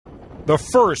The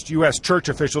first U.S. church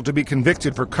official to be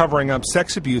convicted for covering up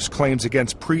sex abuse claims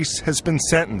against priests has been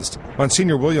sentenced.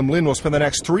 Monsignor William Lynn will spend the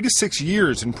next 3 to 6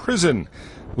 years in prison.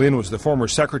 Lynn was the former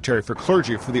secretary for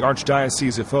clergy for the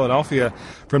Archdiocese of Philadelphia.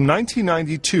 From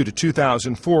 1992 to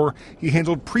 2004, he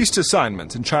handled priest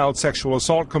assignments and child sexual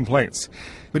assault complaints.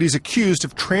 But he's accused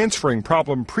of transferring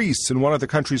problem priests in one of the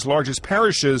country's largest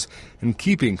parishes and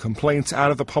keeping complaints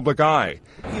out of the public eye.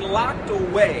 He locked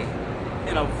away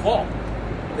in a vault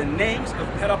the names of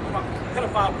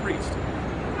pedophile priests.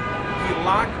 He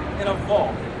locked in a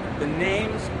vault the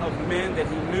names of men that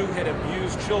he knew had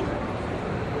abused children.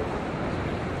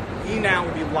 He now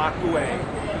will be locked away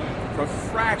for a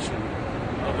fraction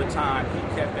of the time he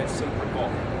kept that secret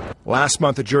vault. Last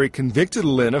month, a jury convicted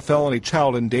Lynn of felony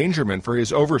child endangerment for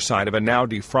his oversight of a now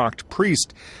defrocked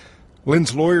priest.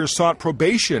 Lynn's lawyers sought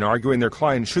probation, arguing their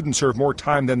client shouldn't serve more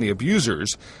time than the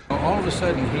abusers. All of a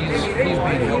sudden, he's being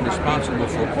held responsible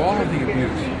for all of the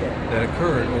abuse that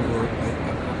occurred over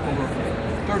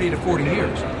 30 to 40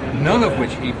 years, none of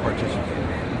which he participated in.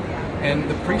 And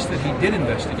the priest that he did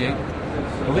investigate,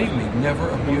 believe me, never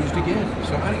abused again.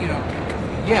 So,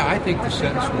 I think the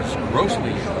sentence was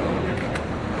grossly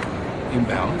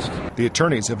imbalanced. The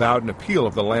attorneys have vowed an appeal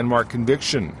of the landmark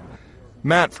conviction.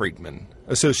 Matt Friedman,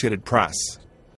 Associated Press.